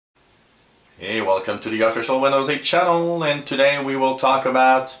Hey, welcome to the official Windows 8 channel, and today we will talk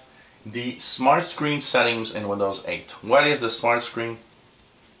about the Smart Screen settings in Windows 8. What is the Smart Screen?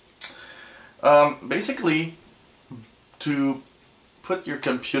 Basically, to put your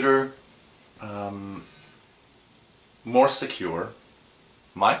computer more secure,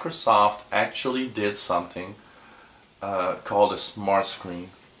 Microsoft actually did something called a Smart Screen.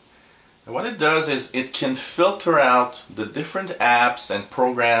 And what it does is it can filter out the different apps and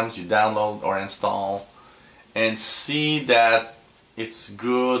programs you download or install and see that it's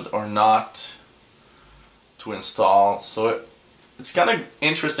good or not to install. So it's kind of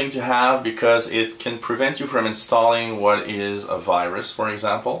interesting to have because it can prevent you from installing what is a virus, for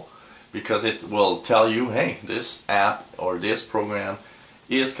example, because it will tell you, hey, this app or this program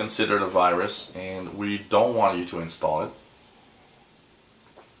is considered a virus and we don't want you to install it.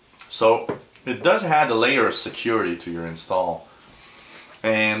 So it does add a layer of security to your install,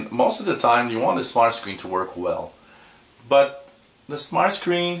 and most of the time you want the Smart Screen to work well. But the Smart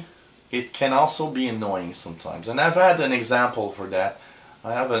Screen, it can also be annoying sometimes, and I've had an example for that.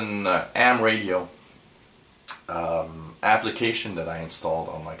 I have an AM radio application that I installed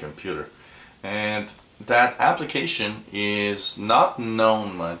on my computer, and that application is not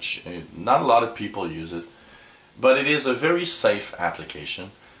known much. Not a lot of people use it, but it is a very safe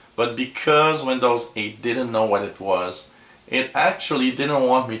application. But because Windows 8 didn't know what it was, it actually didn't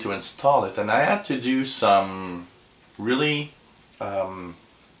want me to install it, and I had to do some really kind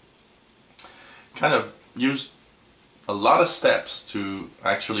of use a lot of steps to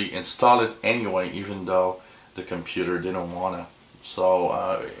actually install it anyway, even though the computer didn't want to.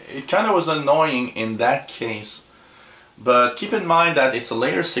 So it kind of was annoying in that case. But keep in mind that it's a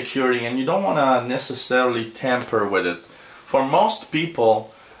layer of security and you don't want to necessarily tamper with it. For most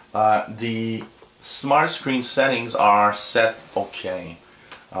people, the Smart Screen settings are set okay.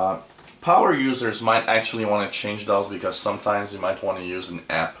 Power users might actually want to change those because sometimes you might want to use an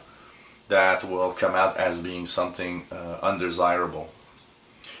app that will come out as being something undesirable.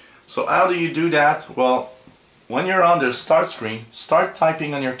 So how do you do that? Well, when you're on the Start screen, start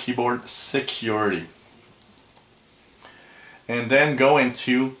typing on your keyboard security. And then go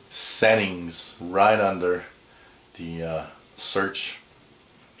into settings right under the search.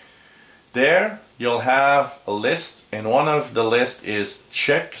 There you'll have a list, and one of the list is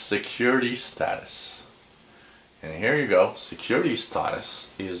check security status. And here you go, security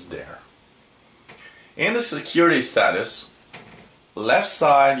status is there. In the security status, left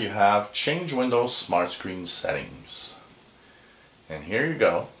side you have change Windows Smart Screen settings. And here you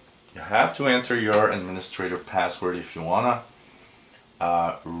go, you have to enter your administrator password if you wanna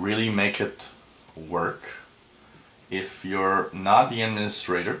really make it work. If you're not the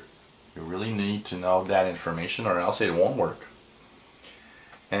administrator, you really need to know that information or else it won't work.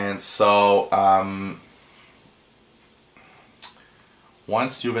 And so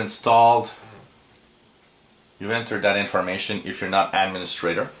once you've installed, you've entered that information. If you're not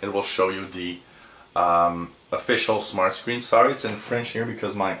administrator, it will show you the official Smart Screen. Sorry, it's in French here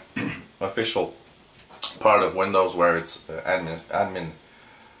because my official part of Windows where it's admin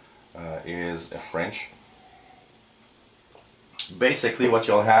is French. Basically what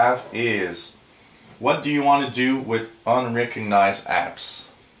you'll have is, what do you want to do with unrecognized apps?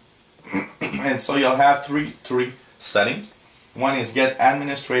 And so you'll have three settings. One is get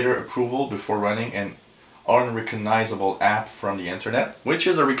administrator approval before running an unrecognizable app from the internet, which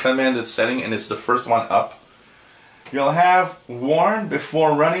is a recommended setting and it's the first one up. You'll have warn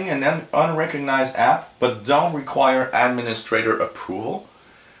before running an unrecognized app but don't require administrator approval.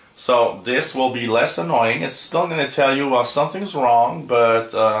 So this will be less annoying. It's still going to tell you, well, something's wrong,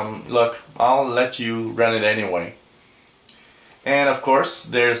 but look, I'll let you run it anyway. And of course,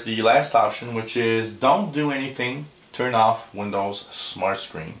 there's the last option, which is don't do anything, turn off Windows Smart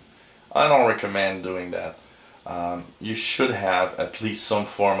Screen. I don't recommend doing that. You should have at least some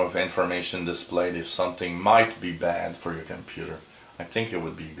form of information displayed if something might be bad for your computer. I think it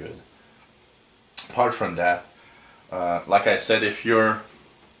would be good. Apart from that, like I said, if you're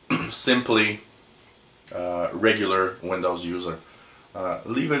simply regular Windows user,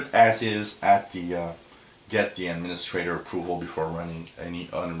 leave it as is at the get the administrator approval before running any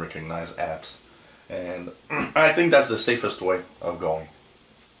unrecognized apps, and I think that's the safest way of going.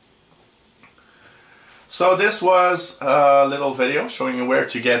 So this was a little video showing you where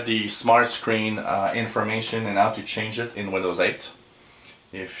to get the Smart Screen information and how to change it in Windows 8.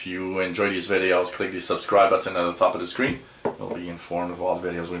 If you enjoy these videos, click the subscribe button at the top of the screen. You'll be informed of all the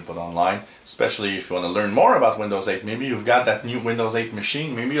videos we put online, especially if you want to learn more about Windows 8. Maybe you've got that new Windows 8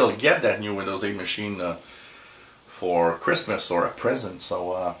 machine. Maybe you'll get that new Windows 8 machine for Christmas or a present.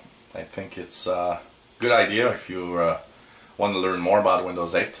 So I think it's a good idea if you want to learn more about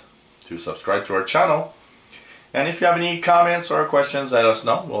Windows 8 to subscribe to our channel. And if you have any comments or questions, let us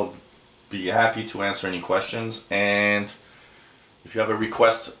know. We'll be happy to answer any questions. And if you have a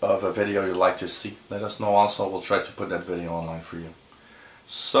request of a video you'd like to see, let us know also. We'll try to put that video online for you.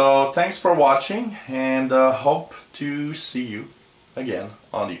 So thanks for watching, and hope to see you again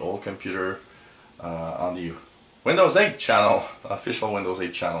on the old computer, on the Windows 8 channel, official Windows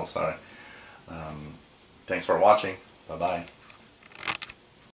 8 channel, sorry. Thanks for watching. Bye-bye.